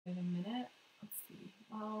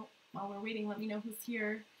while we're waiting, let me know who's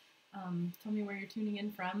here. Tell me where you're tuning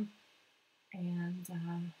in from, and your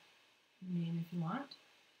name if you want.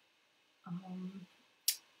 Let me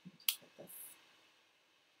just put this.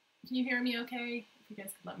 Can you hear me okay? If you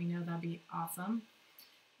guys could let me know, that'd be awesome.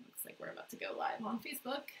 Looks like we're about to go live on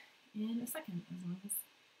Facebook in a second, as long as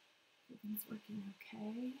everything's working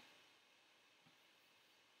okay.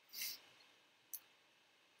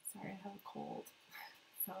 Sorry, I have a cold,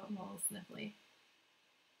 so I'm a little sniffly.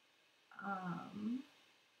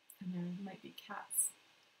 And there might be cats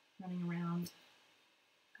running around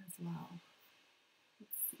as well.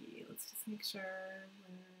 Let's see, let's just make sure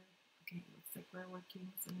we're, okay, looks like we're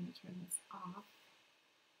working, so I'm going to turn this off.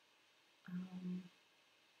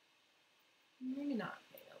 Maybe not,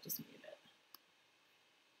 maybe I'll just mute it.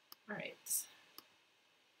 All right.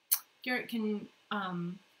 Garrett, can you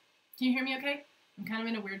hear me okay? I'm kind of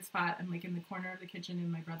in a weird spot. I'm like in the corner of the kitchen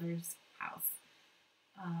in my brother's house.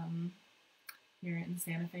 Here in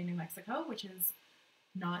Santa Fe, New Mexico, which is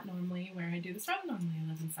not normally where I do this from. Normally I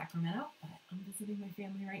live in Sacramento, but I'm visiting my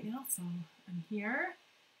family right now, so I'm here.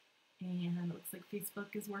 And it looks like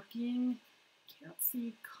Facebook is working. Can't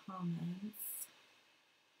see comments.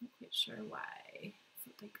 Not quite sure why. Is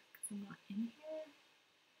it like because I'm not in here?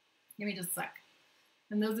 Give me just a sec.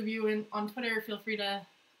 And those of you on Twitter, feel free to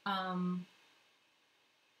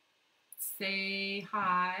say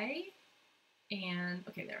hi. And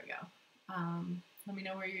okay, there we go. Let me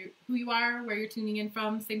know who you are, where you're tuning in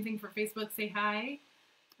from. Same thing for Facebook. Say hi.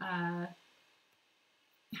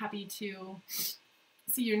 Happy to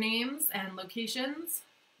see your names and locations.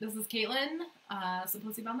 This is Caitlin,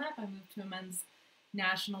 Supposi Belknap. I moved to a men's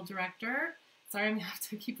national director. Sorry, I'm gonna have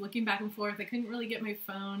to keep looking back and forth. I couldn't really get my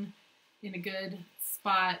phone in a good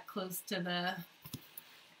spot close to the.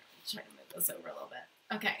 Try to move this over a little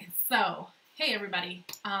bit. Okay, so hey everybody.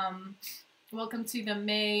 Welcome to the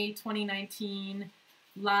May 2019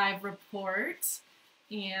 live report,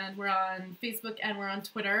 and we're on Facebook and we're on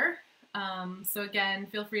Twitter. So again,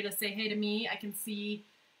 feel free to say hey to me. I can see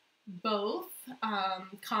both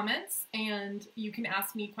comments, and you can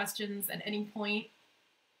ask me questions at any point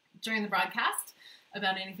during the broadcast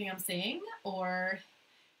about anything I'm saying, or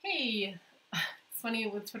hey, it's funny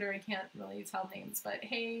with Twitter I can't really tell names, but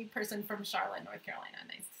hey person from Charlotte, North Carolina,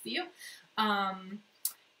 nice to see you.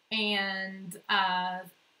 And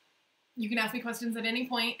you can ask me questions at any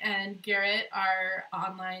point, and Garrett, our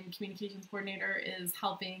online communications coordinator, is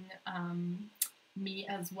helping me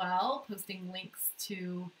as well, posting links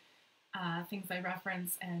to things I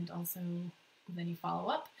reference and also with any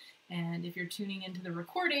follow-up. And if you're tuning into the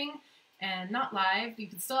recording and not live, you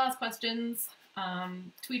can still ask questions,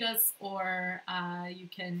 tweet us, or you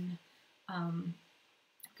can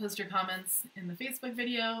post your comments in the Facebook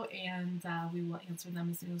video, and we will answer them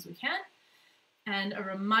as soon as we can. And a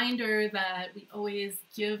reminder that we always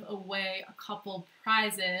give away a couple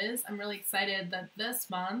prizes. I'm really excited that this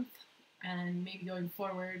month, and maybe going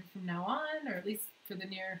forward from now on, or at least for the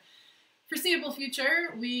near foreseeable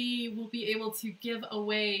future, we will be able to give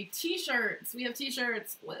away t-shirts. We have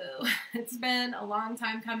t-shirts. Whoa. It's been a long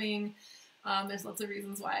time coming. There's lots of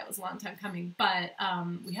reasons why it was a long time coming, but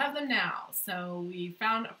we have them now. So we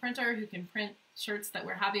found a printer who can print shirts that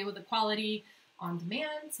we're happy with the quality on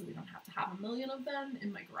demand, so we don't have to have a million of them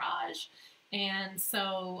in my garage. And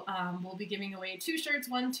so we'll be giving away 2 shirts,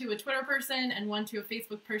 one to a Twitter person and one to a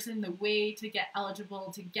Facebook person. The way to get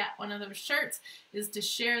eligible to get one of those shirts is to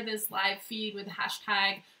share this live feed with the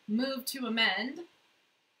hashtag #MoveToAmend.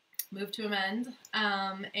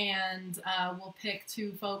 And we'll pick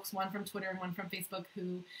 2 folks, one from Twitter and one from Facebook,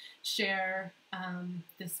 who share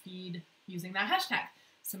this feed using that hashtag.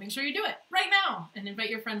 So make sure you do it right now and invite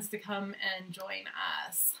your friends to come and join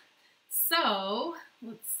us. So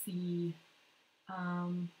let's see.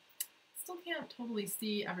 Still can't totally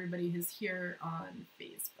see everybody who's here on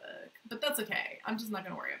Facebook, but that's okay. I'm just not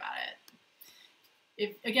going to worry about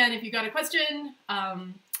it. If you got a question,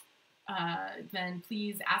 then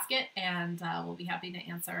please ask it, and we'll be happy to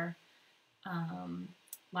answer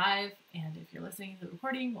live. And if you're listening to the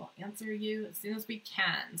recording, we'll answer you as soon as we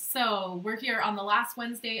can. So we're here on the last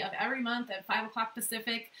Wednesday of every month at 5 o'clock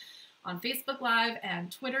Pacific on Facebook Live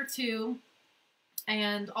and Twitter too.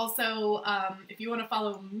 And also, if you want to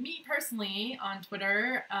follow me personally on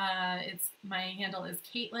Twitter, my handle is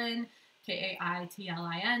Caitlin,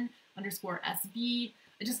 K-A-I-T-L-I-N _SB.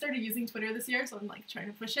 I just started using Twitter this year, so I'm like trying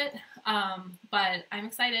to push it. But I'm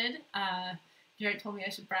excited. Garrett told me I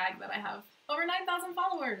should brag that I have over 9,000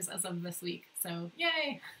 followers as of this week. So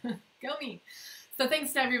yay, go me. So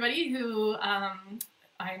thanks to everybody who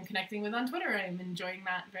I'm connecting with on Twitter. I'm enjoying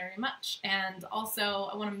that very much. And also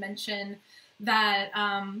I want to mention that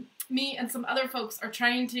me and some other folks are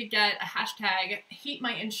trying to get a hashtag hate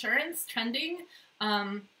my insurance trending,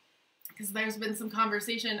 because there's been some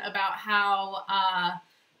conversation about how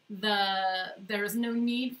there's no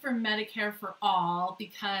need for Medicare for all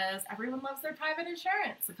because everyone loves their private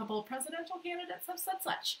insurance. A couple of presidential candidates have said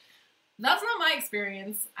such. That's not my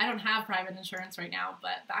experience. I don't have private insurance right now,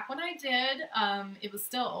 but back when I did, it was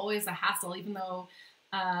still always a hassle, even though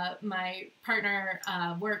my partner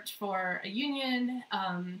worked for a union,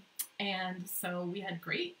 and so we had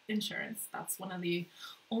great insurance. That's one of the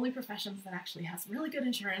only professions that actually has really good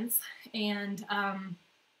insurance, and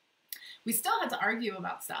we still had to argue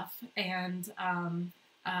about stuff and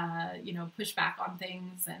you know, push back on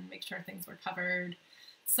things and make sure things were covered.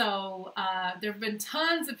 So there have been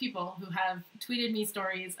tons of people who have tweeted me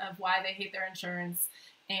stories of why they hate their insurance.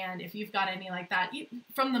 And if you've got any like that,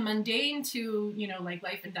 from the mundane to, you know, like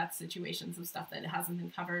life and death situations of stuff that hasn't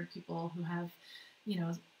been covered, people who have, you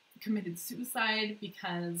know, committed suicide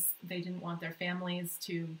because they didn't want their families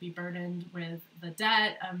to be burdened with the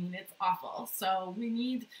debt. I mean, it's awful. So we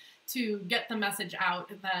need to get the message out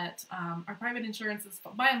that our private insurance is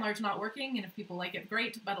by and large not working, and if people like it,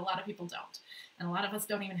 great, but a lot of people don't. And a lot of us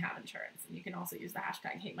don't even have insurance. And you can also use the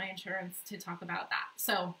hashtag #HateMyInsurance to talk about that.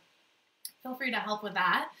 So feel free to help with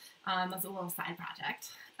that. That's a little side project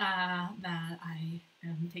that I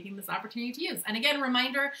am taking this opportunity to use. And again,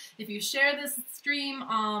 reminder, if you share this stream,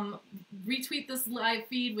 retweet this live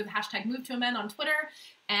feed with hashtag #MoveToAmend on Twitter,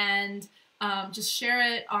 and just share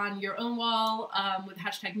it on your own wall with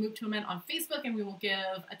hashtag #MoveToAmend on Facebook, and we will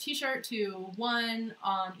give a t-shirt to one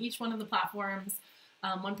on each one of the platforms,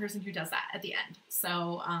 one person who does that at the end.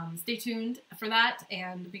 So stay tuned for that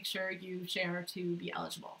and make sure you share to be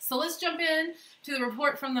eligible. So let's jump in to the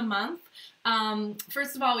report from the month.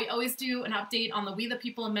 First of all, we always do an update on the We the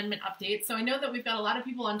People Amendment update. So I know that we've got a lot of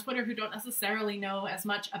people on Twitter who don't necessarily know as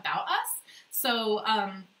much about us. So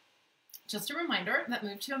just a reminder that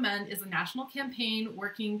Move to Amend is a national campaign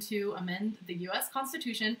working to amend the U.S.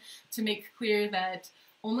 Constitution to make clear that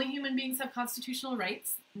only human beings have constitutional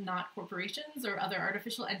rights, not corporations or other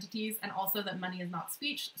artificial entities, and also that money is not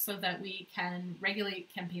speech, so that we can regulate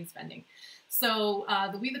campaign spending. So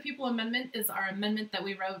the We the People Amendment is our amendment that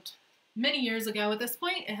we wrote many years ago at this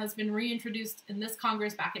point. It has been reintroduced in this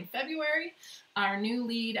Congress back in February. Our new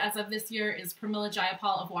lead as of this year is Pramila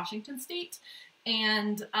Jayapal of Washington State.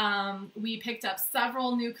 And we picked up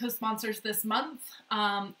several new co-sponsors this month.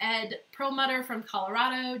 Ed Perlmutter from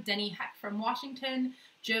Colorado, Denny Heck from Washington,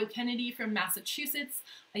 Joe Kennedy from Massachusetts,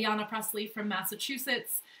 Ayanna Presley from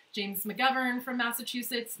Massachusetts, James McGovern from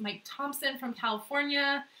Massachusetts, Mike Thompson from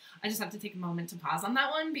California. I just have to take a moment to pause on that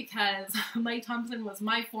one because Mike Thompson was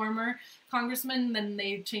my former congressman, then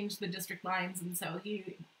they changed the district lines, and so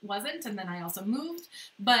he wasn't, and then I also moved.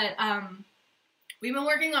 But we've been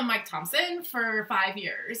working on Mike Thompson for 5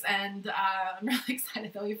 years, and I'm really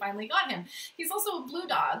excited that we finally got him. He's also a blue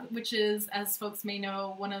dog, which is, as folks may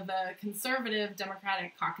know, one of the conservative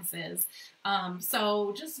Democratic caucuses.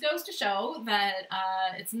 So just goes to show that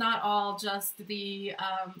it's not all just the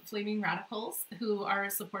flaming radicals who are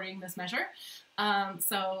supporting this measure. I'm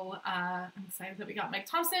excited that we got Mike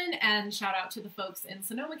Thompson, and shout out to the folks in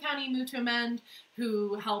Sonoma County, Move to Amend,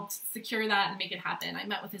 who helped secure that and make it happen. I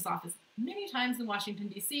met with his office many times in Washington,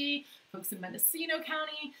 D.C. Folks in Mendocino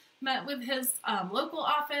County met with his local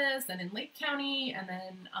office, and in Lake County, and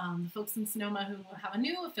then the folks in Sonoma who have a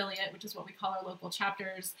new affiliate, which is what we call our local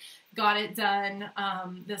chapters, got it done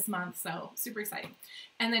this month, so super exciting.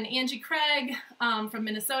 And then Angie Craig from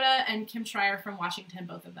Minnesota and Kim Schreier from Washington,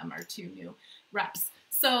 both of them are 2 new reps.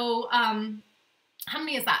 So how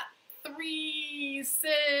many is that? 3,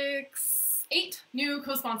 6, 8 new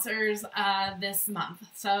co-sponsors this month.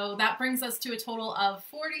 So that brings us to a total of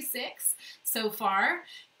 46 so far.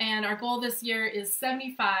 And our goal this year is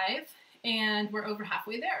 75, and we're over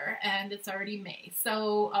halfway there, and it's already May.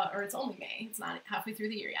 So, or it's only May. It's not halfway through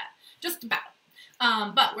the year yet. Just about.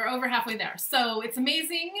 But we're over halfway there. So it's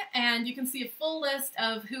amazing, and you can see a full list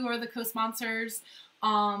of who are the co-sponsors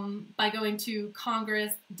by going to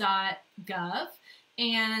congress.gov.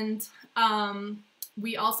 And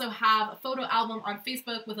we also have a photo album on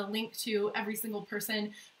Facebook with a link to every single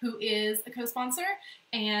person who is a co-sponsor,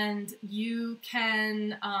 and you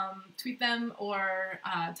can tweet them or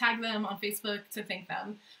tag them on Facebook to thank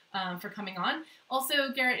them for coming on.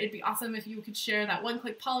 Also, Garrett, it'd be awesome if you could share that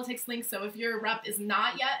one-click politics link, so if your rep is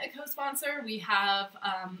not yet a co-sponsor, we have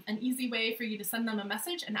an easy way for you to send them a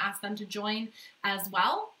message and ask them to join as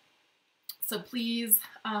well. So please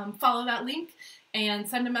follow that link and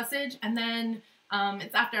send a message, and then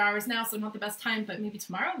It's after hours now, so not the best time, but maybe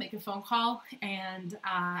tomorrow make a phone call and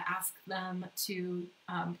ask them to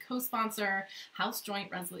co-sponsor House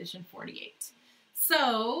Joint Resolution 48.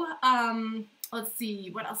 So let's see,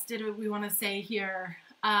 what else did we want to say here?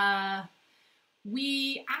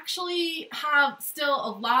 We actually have still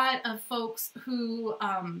a lot of folks who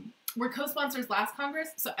were co-sponsors last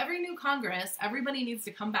Congress. So every new Congress, everybody needs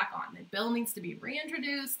to come back on. The bill needs to be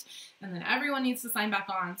reintroduced, and then everyone needs to sign back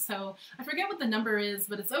on. So I forget what the number is,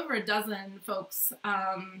 but it's over a dozen folks,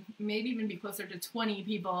 maybe even be closer to 20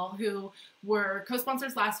 people who were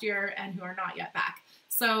co-sponsors last year and who are not yet back.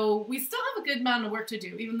 So we still have a good amount of work to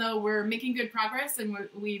do, even though we're making good progress and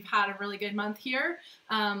we've had a really good month here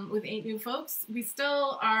with 8 new folks. We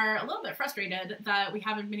still are a little bit frustrated that we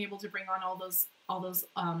haven't been able to bring on all those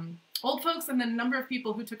old folks, and then a number of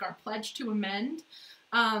people who took our pledge to amend,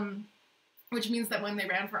 which means that when they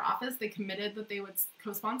ran for office, they committed that they would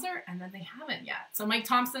co-sponsor, and then they haven't yet. So Mike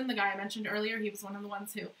Thompson, the guy I mentioned earlier, he was one of the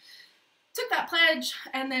ones who took that pledge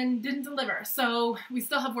and then didn't deliver. So we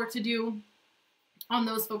still have work to do on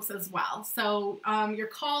those folks as well. So your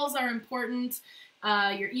calls are important.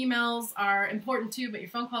 Your emails are important too, but your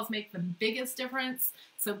phone calls make the biggest difference.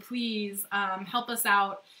 So please help us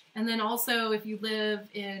out. And then also, if you live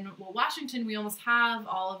in, well, Washington, we almost have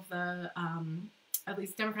all of the, at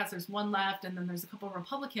least Democrats, there's one left, and then there's a couple of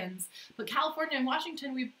Republicans. But California and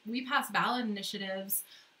Washington, we passed ballot initiatives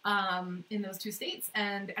in those 2 states,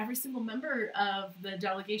 and every single member of the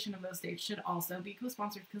delegation of those states should also be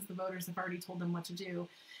co-sponsored because the voters have already told them what to do.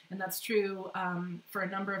 And that's true for a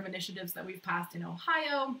number of initiatives that we've passed in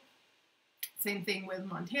Ohio. Same thing with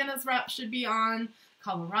Montana's rep should be on,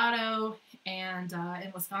 Colorado, and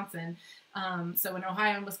in Wisconsin. So in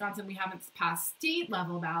Ohio and Wisconsin, we haven't passed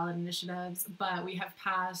state-level ballot initiatives, but we have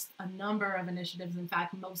passed a number of initiatives. In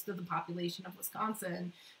fact, most of the population of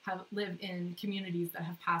Wisconsin live in communities that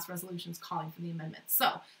have passed resolutions calling for the amendment.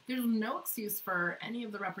 So there's no excuse for any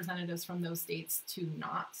of the representatives from those states to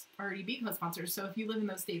not already be co-sponsors. So if you live in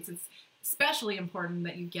those states, it's especially important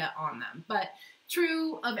that you get on them. But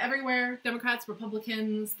true of everywhere, Democrats,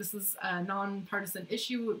 Republicans, this is a nonpartisan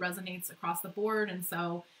issue. It resonates across the board. And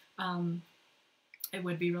so it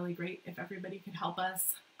would be really great if everybody could help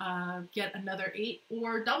us get another 8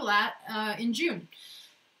 or double that in June.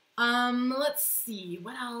 Let's see,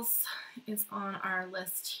 what else is on our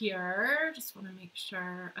list here? Just want to make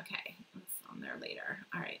sure. Okay, it's on there later.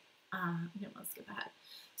 All right, let's skip ahead.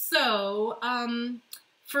 So,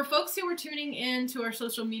 for folks who were tuning in to our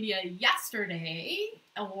social media yesterday,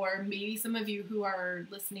 or maybe some of you who are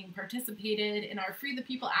listening participated in our Free the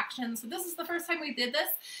People action. So this is the first time we did this.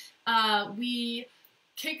 We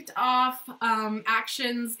kicked off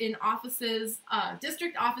actions in offices,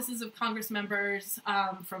 district offices of Congress members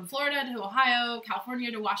from Florida to Ohio,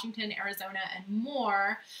 California to Washington, Arizona, and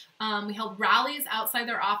more. We held rallies outside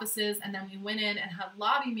their offices, and then we went in and had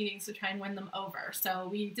lobby meetings to try and win them over. So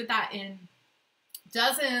we did that in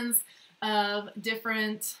dozens of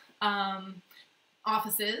different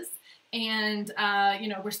offices, and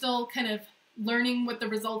we're still kind of learning what the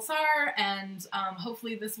results are, and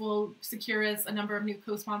hopefully this will secure us a number of new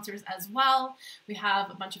co-sponsors as well. We have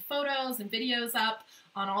a bunch of photos and videos up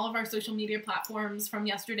on all of our social media platforms from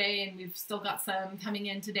yesterday, and we've still got some coming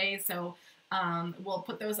in today, so we'll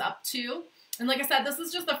put those up too. And like I said, this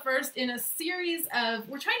is just the first in a series of,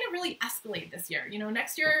 we're trying to really escalate this year.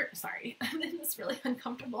 Next year, sorry, I'm in this really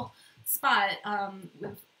uncomfortable spot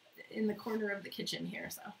in the corner of the kitchen here,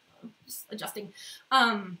 so I'm just adjusting.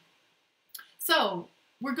 So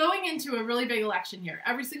we're going into a really big election year.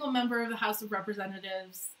 Every single member of the House of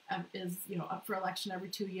Representatives is, up for election every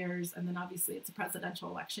 2 years, and then obviously it's a presidential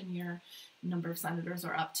election year. A number of senators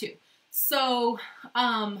are up too. So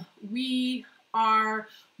we are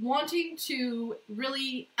wanting to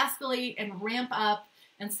really escalate and ramp up,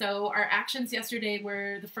 and so our actions yesterday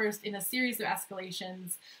were the first in a series of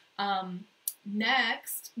escalations.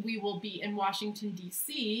 Next, we will be in Washington,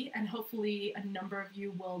 D.C., and hopefully a number of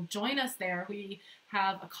you will join us there. We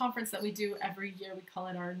have a conference that we do every year. We call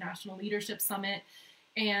it our National Leadership Summit,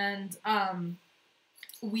 and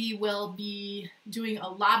we will be doing a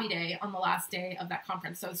lobby day on the last day of that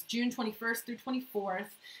conference. So it's June 21st through 24th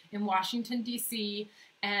in Washington, D.C.,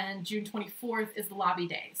 and June 24th is the lobby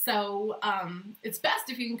day. So it's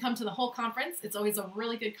best if you can come to the whole conference. It's always a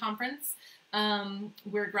really good conference.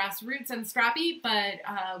 We're grassroots and scrappy, but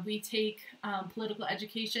we take political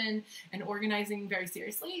education and organizing very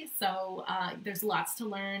seriously. So there's lots to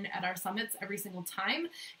learn at our summits every single time.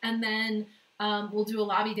 And then we'll do a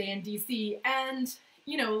lobby day in DC, and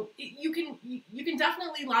you can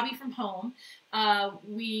definitely lobby from home.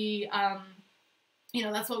 We you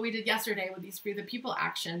know, that's what we did yesterday with these Free the People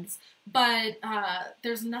actions. But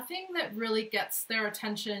there's nothing that really gets their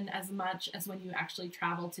attention as much as when you actually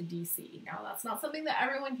travel to DC. Now, that's not something that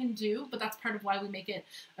everyone can do, but that's part of why we make it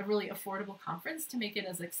a really affordable conference, to make it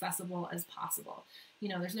as accessible as possible. You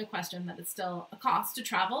know, there's no question that it's still a cost to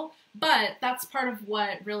travel, but that's part of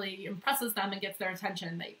what really impresses them and gets their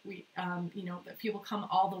attention. That we, you know, that people come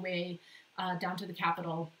all the way down to the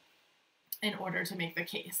Capitol in order to make the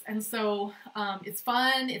case. And so it's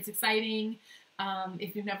fun, it's exciting.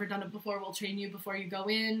 If you've never done it before, we'll train you before you go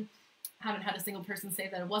in. Haven't had a single person say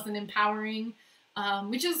that it wasn't empowering,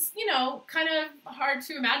 which is, you know, kind of hard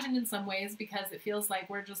to imagine in some ways, because it feels like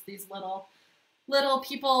we're just these little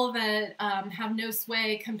people that have no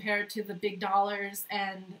sway compared to the big dollars.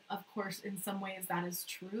 And of course, in some ways that is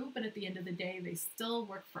true, but at the end of the day, they still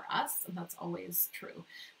work for us, and that's always true.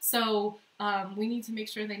 So we need to make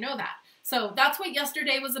sure they know that. So that's what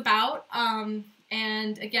yesterday was about.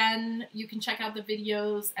 And again, you can check out the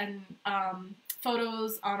videos and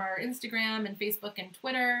photos on our Instagram and Facebook and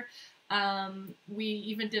Twitter. We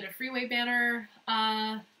even did a freeway banner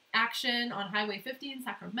action on Highway 50 in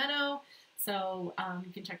Sacramento. So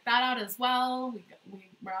you can check that out as well.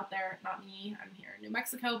 We're out there, not me, I'm here in New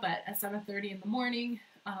Mexico, but at 7:30 in the morning,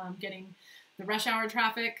 getting the rush hour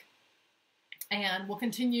traffic. And we'll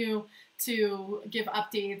continue to give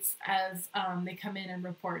updates as they come in and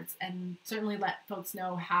reports, and certainly let folks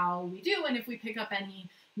know how we do and if we pick up any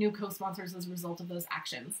new co-sponsors as a result of those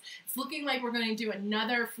actions. It's looking like we're going to do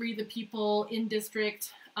another Free the People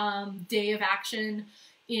in-district day of action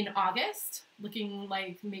in August, looking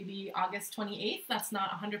like maybe August 28th. That's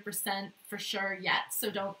not 100% for sure yet, so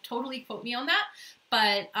don't totally quote me on that.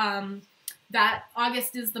 But that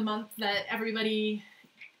August is the month that everybody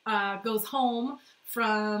goes home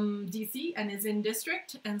from DC and is in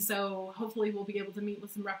district, and so hopefully we'll be able to meet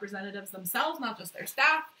with some representatives themselves, not just their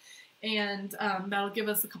staff, and that'll give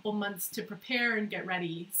us a couple months to prepare and get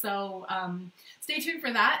ready. So stay tuned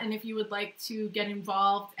for that, and if you would like to get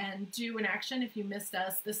involved and do an action, if you missed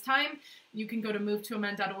us this time, you can go to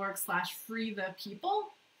movetoamend.org/freethepeople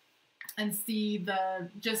and see the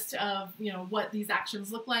gist of, you know, what these actions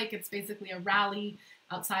look like. It's basically a rally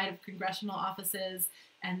outside of congressional offices,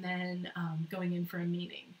 and then going in for a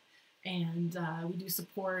meeting. And we do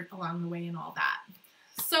support along the way and all that.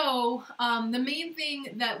 So the main thing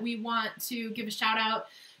that we want to give a shout out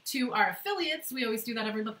to our affiliates. We always do that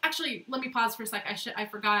every month. Actually, let me pause for a sec. I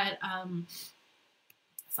forgot.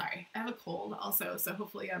 Sorry, I have a cold also, so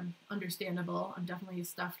hopefully I'm understandable. I'm definitely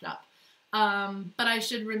stuffed up. But I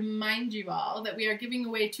should remind you all that we are giving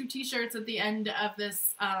away 2 t-shirts at the end of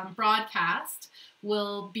this broadcast.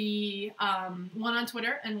 Will be one on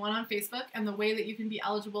Twitter and one on Facebook, and the way that you can be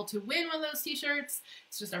eligible to win one of those t-shirts,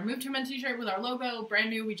 it's just our Move to Amend t-shirt with our logo,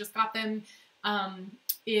 brand new, we just got them,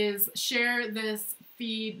 is share this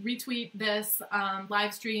feed, retweet this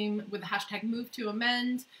live stream with the hashtag Move to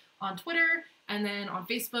Amend on Twitter, and then on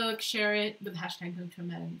Facebook, share it with the hashtag Move to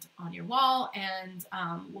Amend on your wall, and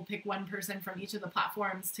we'll pick one person from each of the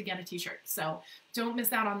platforms to get a t-shirt. So don't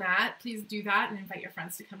miss out on that. Please do that and invite your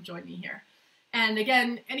friends to come join me here. And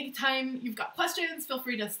again, anytime you've got questions, feel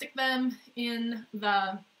free to stick them in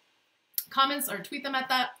the comments or tweet them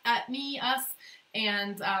at me, us,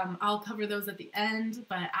 and I'll cover those at the end.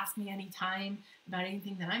 But ask me anytime about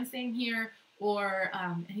anything that I'm saying here, or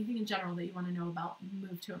anything in general that you want to know about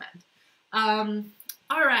Move to Amend.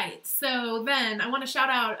 All right, so then I want to shout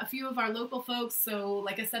out a few of our local folks. So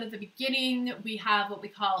like I said at the beginning, we have what we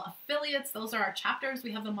call affiliates. Those are our chapters.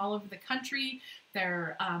 We have them all over the country.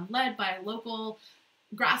 They're led by local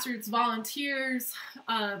grassroots volunteers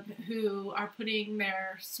who are putting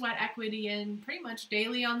their sweat equity in pretty much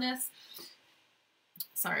daily on this.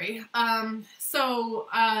 Sorry. So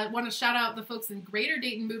I want to shout out the folks in Greater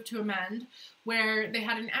Dayton Move to Amend, where they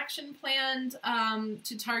had an action planned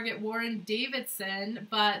to target Warren Davidson,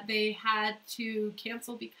 but they had to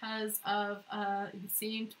cancel because of an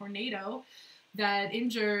insane tornado that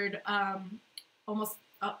injured almost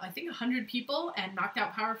I think 100 people and knocked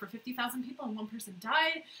out power for 50,000 people, and one person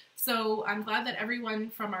died. So I'm glad that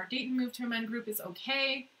everyone from our Dayton Move to Amend group is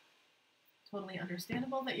okay. Totally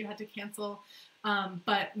understandable that you had to cancel,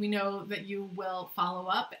 but we know that you will follow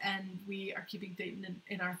up, and we are keeping Dayton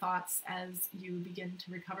in our thoughts as you begin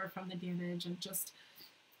to recover from the damage. And just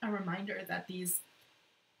a reminder that these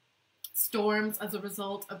storms as a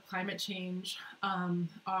result of climate change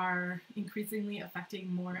are increasingly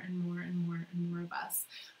affecting more and more and more and more of us.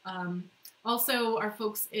 Also, our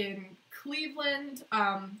folks in Cleveland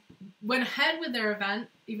went ahead with their event,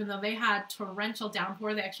 even though they had torrential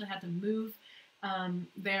downpour. They actually had to move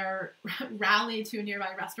their rally to a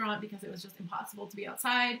nearby restaurant because it was just impossible to be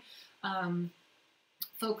outside.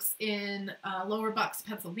 Folks in Lower Bucks,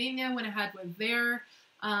 Pennsylvania went ahead with their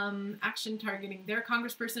action targeting their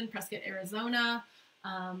congressperson, Prescott, Arizona.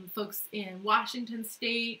 Folks in Washington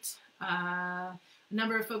State, a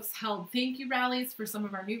number of folks held thank you rallies for some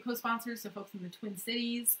of our new co-sponsors, so folks in the Twin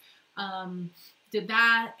Cities did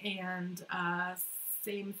that, and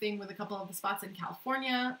same thing with a couple of the spots in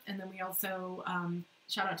California. And then we also,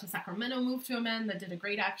 shout out to Sacramento Move to Amend that did a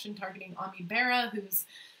great action targeting Ami Bera, who's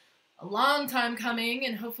a long time coming,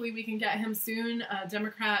 and hopefully we can get him soon, a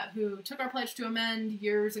Democrat who took our pledge to amend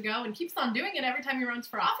years ago and keeps on doing it every time he runs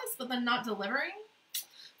for office, but then not delivering.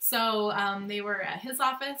 So they were at his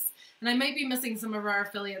office, and I might be missing some of our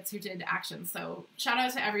affiliates who did action. So shout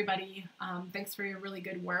out to everybody. Thanks for your really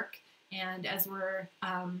good work. And as we're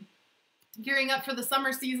gearing up for the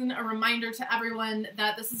summer season, a reminder to everyone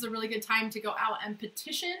that this is a really good time to go out and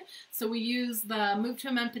petition. So we use the Move to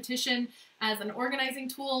Amend petition as an organizing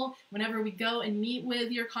tool. Whenever we go and meet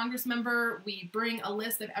with your Congress member, we bring a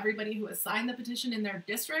list of everybody who has signed the petition in their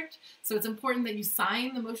district. So it's important that you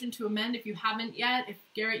sign the motion to amend if you haven't yet. If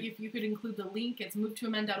Garrett, if you could include the link, it's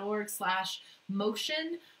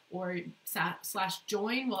movetoamend.org/motion or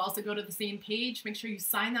 /join. We'll also go to the same page. Make sure you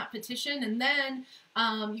sign that petition, and then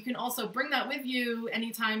you can also bring that with you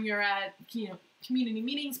anytime you're at community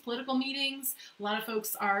meetings, political meetings. A lot of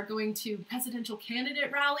folks are going to presidential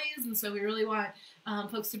candidate rallies, and so we really want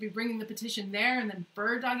folks to be bringing the petition there and then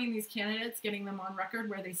bird dogging these candidates, getting them on record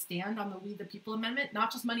where they stand on the We the People Amendment,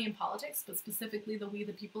 not just money in politics, but specifically the We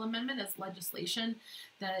the People Amendment as legislation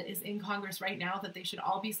that is in Congress right now that they should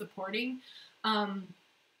all be supporting.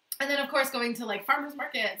 And then, of course, going to like farmers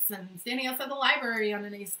markets and standing outside the library on a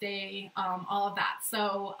nice day, all of that.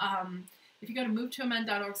 So if you go to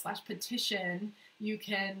movetoamend.org/petition, you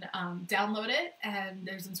can download it, and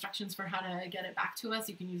there's instructions for how to get it back to us.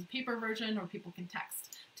 You can use a paper version, or people can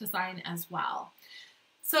text to sign as well.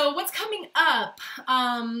 So what's coming up?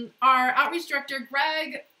 Our outreach director,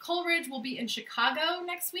 Greg Coleridge, will be in Chicago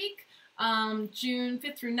next week. June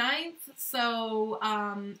 5th through 9th. So,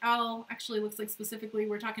 actually looks like specifically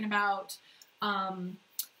we're talking about,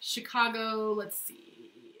 Chicago, let's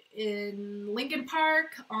see, in Lincoln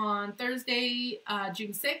Park on Thursday,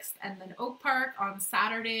 June 6th, and then Oak Park on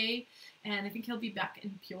Saturday. And I think he'll be back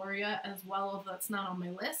in Peoria as well, although that's not on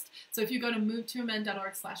my list. So if you go to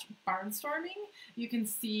movetoamend.org/barnstorming, you can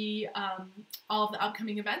see, all of the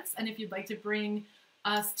upcoming events. And if you'd like to bring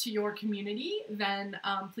us to your community, then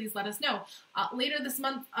please let us know. Later this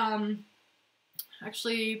month,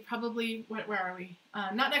 actually probably, where are we?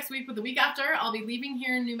 Not next week, but the week after, I'll be leaving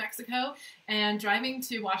here in New Mexico and driving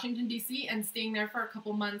to Washington, D.C. and staying there for a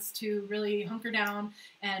couple months to really hunker down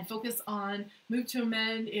and focus on Move to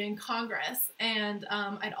Amend in Congress. And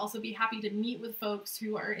I'd also be happy to meet with folks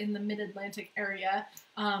who are in the Mid-Atlantic area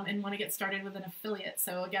and want to get started with an affiliate.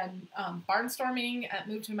 So again,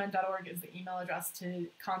 barnstorming@movetoamend.org is the email address to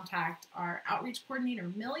contact our outreach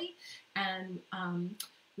coordinator, Millie. And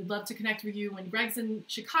we'd love to connect with you when Greg's in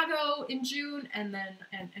Chicago in June, and then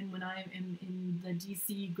and when I'm in the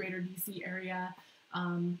DC, greater DC area,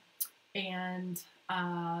 and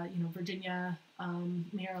Virginia,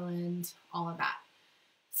 Maryland, all of that.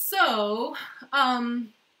 So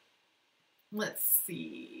let's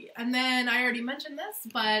see. And then I already mentioned this,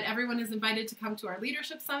 but everyone is invited to come to our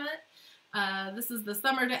leadership summit. This is the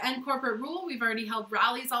Summer to End Corporate Rule. We've already held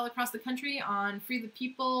rallies all across the country on Free the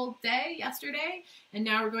People Day yesterday, and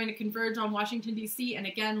now we're going to converge on Washington, D.C., and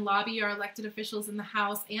again lobby our elected officials in the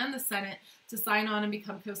House and the Senate to sign on and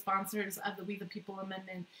become co-sponsors of the We the People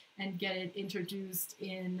Amendment and get it introduced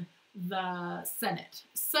in the Senate.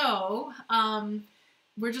 So,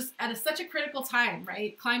 we're just at such a critical time,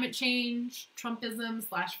 right? Climate change,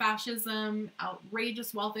 Trumpism/fascism,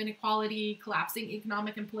 outrageous wealth inequality, collapsing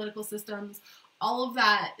economic and political systems, all of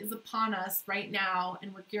that is upon us right now,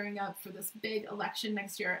 and we're gearing up for this big election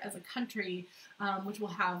next year as a country, which will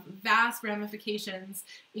have vast ramifications.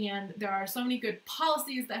 And there are so many good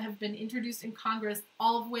policies that have been introduced in Congress,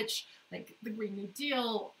 all of which, like the Green New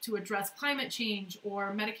Deal to address climate change,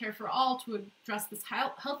 or Medicare for All to address this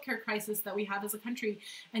healthcare crisis that we have as a country.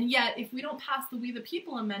 And yet, if we don't pass the We the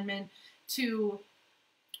People Amendment to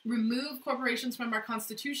remove corporations from our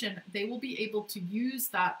Constitution, they will be able to use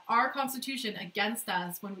our Constitution against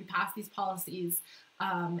us when we pass these policies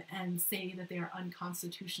and say that they are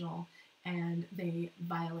unconstitutional and they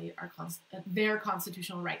violate their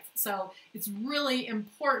constitutional rights. So it's really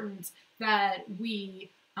important that we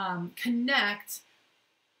connect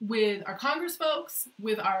with our Congress folks,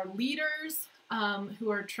 with our leaders, who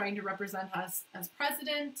are trying to represent us as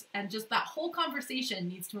president. And just that whole conversation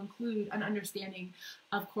needs to include an understanding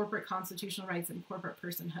of corporate constitutional rights and corporate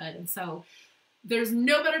personhood. And so there's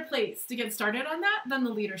no better place to get started on that than the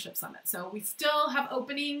Leadership Summit. So we still have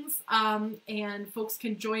openings, and folks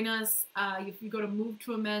can join us. If you go to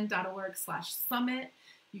movetoamend.org/summit,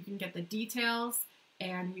 you can get the details,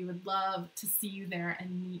 and we would love to see you there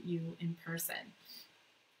and meet you in person.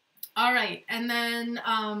 All right, and then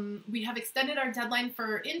we have extended our deadline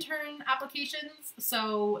for intern applications.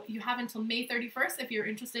 So you have until May 31st if you're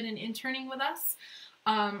interested in interning with us.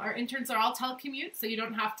 Our interns are all telecommute, so you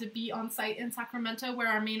don't have to be on site in Sacramento where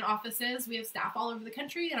our main office is. We have staff all over the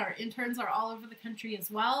country, and our interns are all over the country as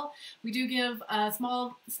well. We do give a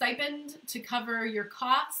small stipend to cover your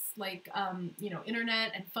costs, like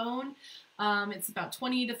internet and phone. It's about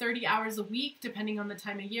 20 to 30 hours a week, depending on the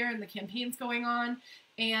time of year and the campaigns going on.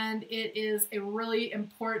 And it is a really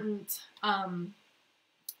important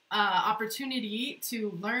opportunity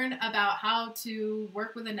to learn about how to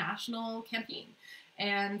work with a national campaign.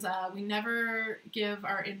 And we never give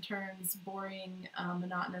our interns boring,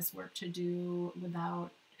 monotonous work to do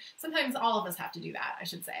without, sometimes all of us have to do that, I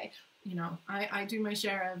should say. I do my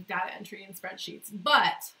share of data entry and spreadsheets,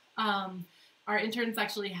 but our interns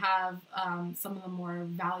actually have some of the more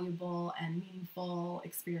valuable and meaningful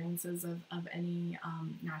experiences of any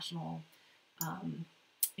national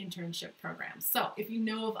internship programs. So if you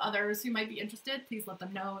know of others who might be interested, please let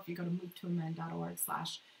them know. If you go to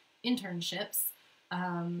movetoamend.org/internships,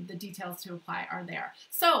 the details to apply are there.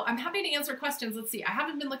 So I'm happy to answer questions. Let's see. I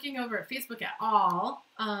haven't been looking over at Facebook at all,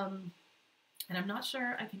 and I'm not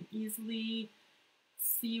sure I can easily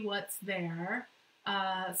see what's there.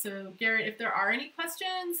 So Garrett, if there are any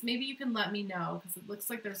questions, maybe you can let me know, because it looks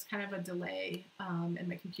like there's kind of a delay, and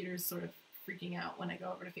my computer is sort of freaking out when I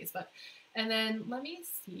go over to Facebook. And then let me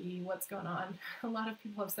see what's going on. A lot of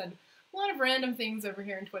people have said a lot of random things over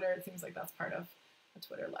here on Twitter. It seems like that's part of a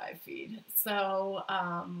Twitter live feed. So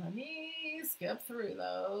let me skip through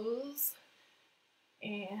those.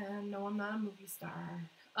 And no, I'm not a movie star.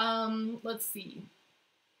 Let's see.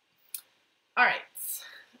 All right.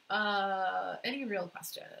 Any real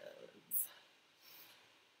questions?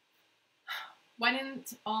 Why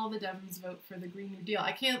didn't all the Dems vote for the Green New Deal?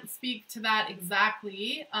 I can't speak to that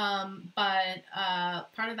exactly, but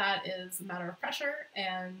part of that is a matter of pressure,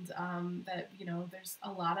 and that, there's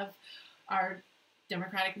a lot of our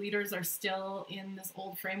Democratic leaders are still in this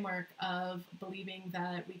old framework of believing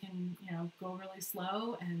that we can, go really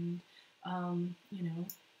slow and,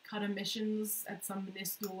 cut emissions at some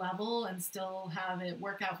minuscule level and still have it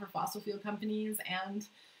work out for fossil fuel companies and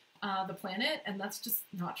the planet, and that's just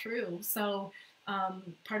not true. So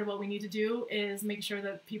part of what we need to do is make sure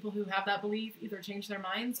that people who have that belief either change their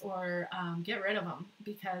minds or get rid of them,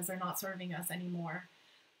 because they're not serving us anymore.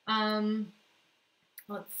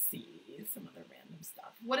 Let's see, some other random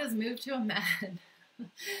stuff. What is Move to Amend?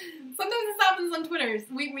 Sometimes this happens on Twitter.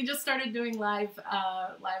 We just started doing live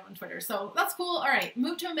on Twitter, so that's cool. All right,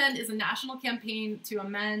 Move to Amend is a national campaign to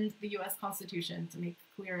amend the U.S. Constitution to make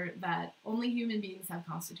clear that only human beings have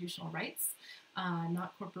constitutional rights,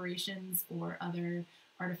 not corporations or other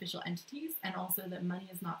artificial entities, and also that money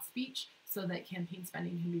is not speech, so that campaign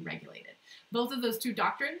spending can be regulated. Both of those two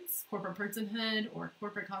doctrines, corporate personhood or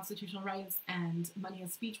corporate constitutional rights and money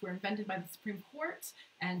as speech, were invented by the Supreme Court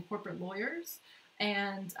and corporate lawyers.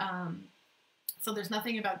 And so there's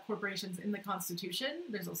nothing about corporations in the Constitution.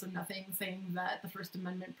 There's also nothing saying that the First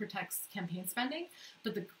Amendment protects campaign spending,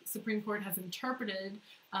 but the Supreme Court has interpreted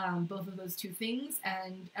both of those two things,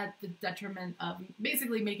 and at the detriment of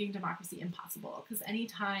basically making democracy impossible. Because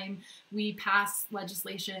anytime we pass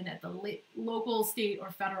legislation at the local, state,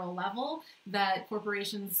 or federal level that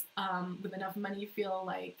corporations with enough money feel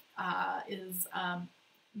like is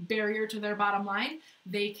barrier to their bottom line,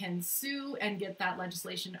 they can sue and get that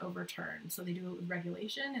legislation overturned. So they do it with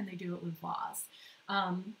regulation and they do it with laws.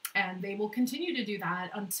 And they will continue to do that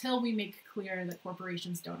until we make clear that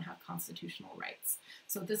corporations don't have constitutional rights.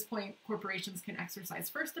 So at this point, corporations can exercise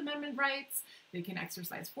First Amendment rights, they can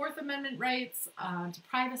exercise Fourth Amendment rights to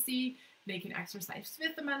privacy, they can exercise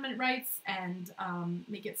Fifth Amendment rights, and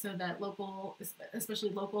make it so that local,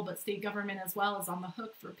 especially local, but state government as well, is on the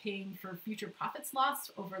hook for paying for future profits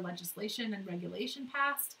lost over legislation and regulation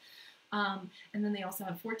passed. And then they also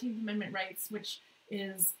have 14th Amendment rights, which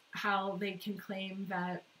is how they can claim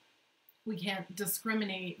that we can't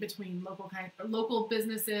discriminate between local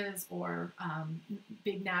businesses or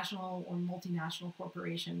big national or multinational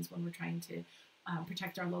corporations when we're trying to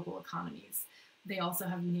protect our local economies. They also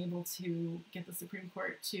have been able to get the Supreme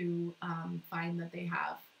Court to find that they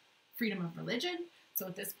have freedom of religion. So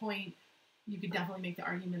at this point, you could definitely make the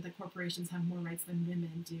argument that corporations have more rights than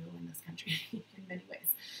women do in this country in many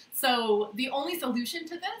ways. So the only solution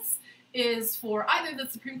to this is for either the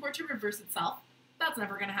Supreme Court to reverse itself. That's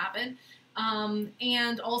never going to happen.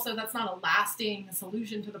 And also that's not a lasting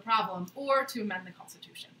solution to the problem, or to amend the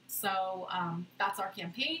Constitution. So that's our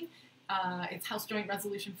campaign. It's House Joint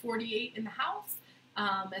Resolution 48 in the House.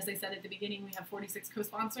 As I said at the beginning, we have 46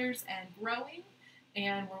 co-sponsors and growing,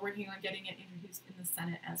 and we're working on getting it introduced in the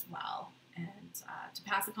Senate as well. And to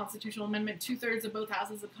pass a constitutional amendment, 2/3 of both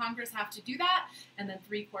houses of Congress have to do that, and then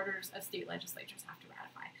 3/4 of state legislatures have to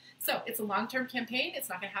ratify. So it's a long-term campaign. It's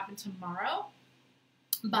not going to happen tomorrow,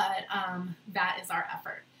 but that is our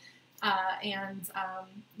effort.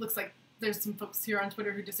 Looks like there's some folks here on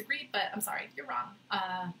Twitter who disagree, but I'm sorry, you're wrong.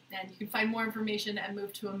 And you can find more information at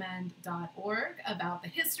movetoamend.org about the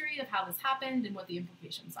history of how this happened and what the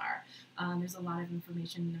implications are. There's a lot of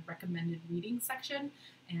information in the recommended reading section,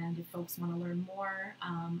 and if folks want to learn more,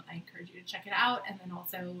 I encourage you to check it out. And then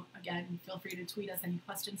also, again, feel free to tweet us any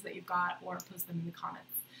questions that you've got or post them in the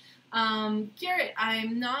comments. Garrett,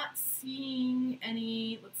 I'm not seeing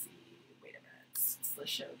any, let's see, wait a minute, it's the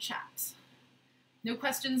show chat. No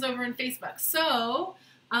questions over in Facebook. So,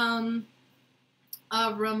 a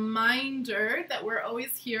reminder that we're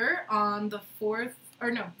always here on the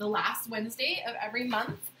the last Wednesday of every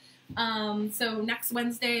month. So next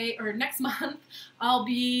Wednesday, or next month, I'll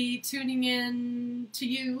be tuning in to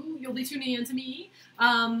you. You'll be tuning in to me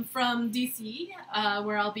from DC,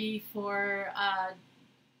 where I'll be for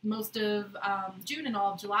most of June and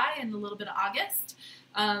all of July and a little bit of August.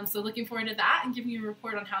 So looking forward to that and giving you a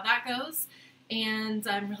report on how that goes. And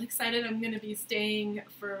I'm really excited. I'm going to be staying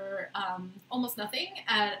for almost nothing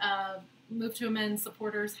at Move to Amend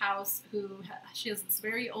supporter's house. She has this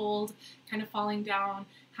very old, kind of falling down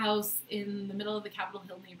house in the middle of the Capitol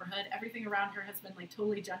Hill neighborhood. Everything around her has been like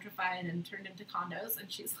totally gentrified and turned into condos, and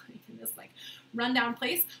she's like in this like rundown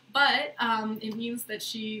place. But it means that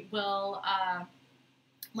she will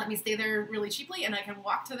let me stay there really cheaply, and I can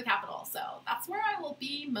walk to the Capitol. So that's where I will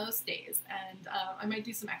be most days, and I might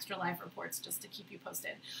do some extra live reports just to keep you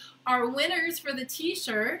posted. Our winners for the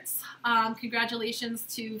t-shirts, congratulations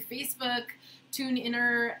to Facebook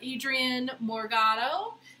TuneInner Adrian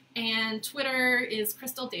Morgado, and Twitter is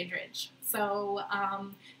Crystal Dandridge. So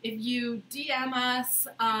if you DM us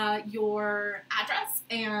your address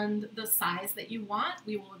and the size that you want,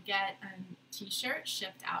 we will get a t-shirt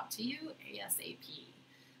shipped out to you ASAP.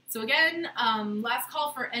 So again, last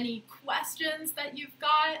call for any questions that you've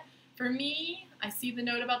got for me. I see the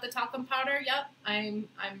note about the talcum powder. Yep, I'm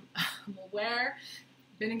aware.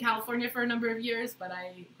 Been in California for a number of years, but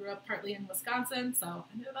I grew up partly in Wisconsin, so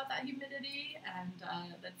I know about that humidity, and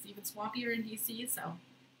that's even swampier in DC. So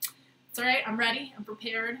it's all right. I'm ready. I'm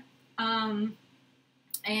prepared, and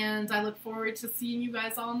I look forward to seeing you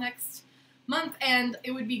guys all next month, and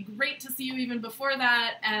it would be great to see you even before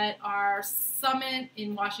that at our summit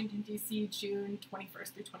in Washington, D.C., June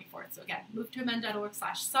 21st through 24th. So again,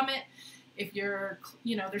 movetoamend.org/summit. If you're,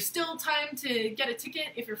 there's still time to get a ticket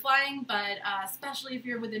if you're flying, but especially if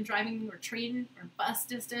you're within driving or train or bus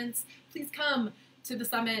distance, please come to the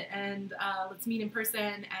summit, and let's meet in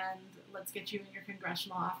person, and let's get you in your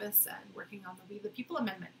congressional office and working on the We the People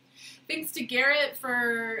Amendment. Thanks to Garrett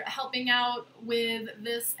for helping out with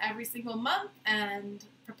this every single month and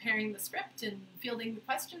preparing the script and fielding the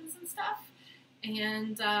questions and stuff.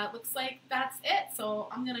 And looks like that's it. So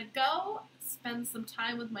I'm going to go spend some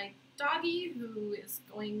time with my doggie, who is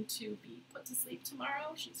going to be put to sleep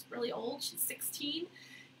tomorrow. She's really old. She's 16.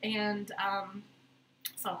 And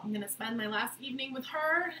so I'm going to spend my last evening with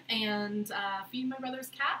her and feed my brother's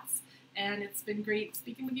cats. And it's been great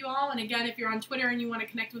speaking with you all. And again, if you're on Twitter and you want to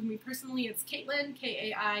connect with me personally, it's Caitlin,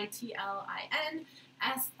 Kaitlin,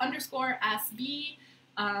 _SB.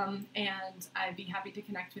 And I'd be happy to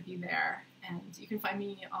connect with you there. And you can find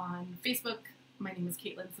me on Facebook. My name is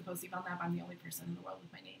Caitlin Saposi Belknap. I'm the only person in the world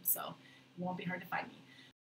with my name, so it won't be hard to find me.